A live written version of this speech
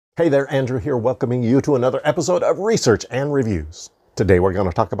Hey there, Andrew here, welcoming you to another episode of Research and Reviews. Today we're going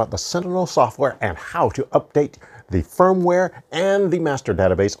to talk about the Sentinel software and how to update the firmware and the master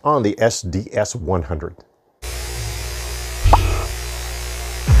database on the SDS100.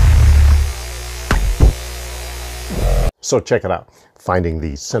 So check it out. Finding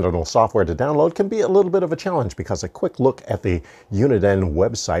the Sentinel software to download can be a little bit of a challenge because a quick look at the Uniden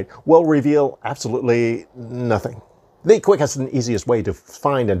website will reveal absolutely nothing. The quickest and easiest way to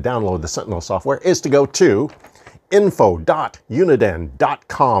find and download the Sentinel software is to go to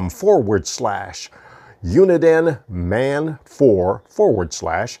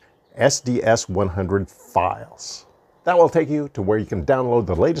info.uniden.com/unidenman4/SDS100 files. That will take you to where you can download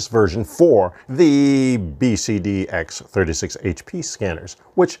the latest version for the BCDX36HP scanners,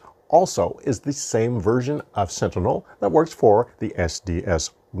 which also is the same version of Sentinel that works for the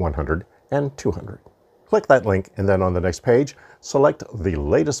SDS100 and 200. Click that link, and then on the next page, select the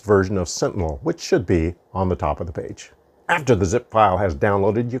latest version of Sentinel, which should be on the top of the page. After the zip file has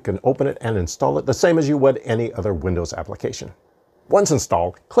downloaded, you can open it and install it the same as you would any other Windows application. Once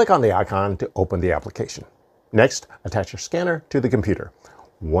installed, click on the icon to open the application. Next, attach your scanner to the computer.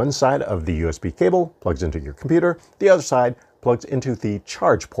 One side of the USB cable plugs into your computer, the other side plugs into the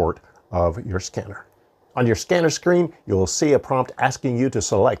charge port of your scanner. On your scanner screen, you will see a prompt asking you to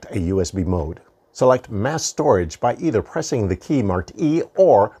select a USB mode. Select Mass Storage by either pressing the key marked E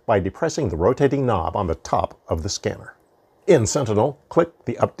or by depressing the rotating knob on the top of the scanner. In Sentinel, click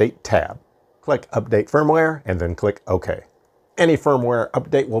the Update tab. Click Update Firmware and then click OK. Any firmware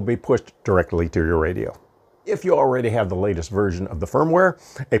update will be pushed directly to your radio. If you already have the latest version of the firmware,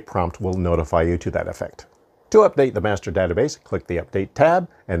 a prompt will notify you to that effect. To update the master database, click the Update tab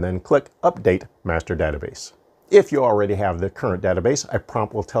and then click Update Master Database. If you already have the current database, a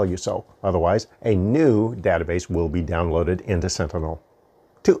prompt will tell you so. Otherwise, a new database will be downloaded into Sentinel.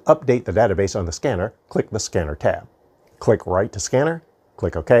 To update the database on the scanner, click the Scanner tab. Click Write to Scanner,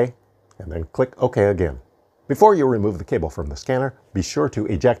 click OK, and then click OK again. Before you remove the cable from the scanner, be sure to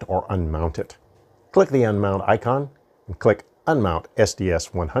eject or unmount it. Click the Unmount icon and click Unmount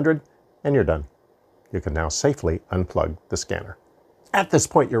SDS100, and you're done. You can now safely unplug the scanner. At this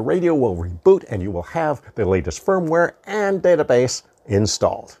point, your radio will reboot and you will have the latest firmware and database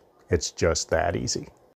installed. It's just that easy.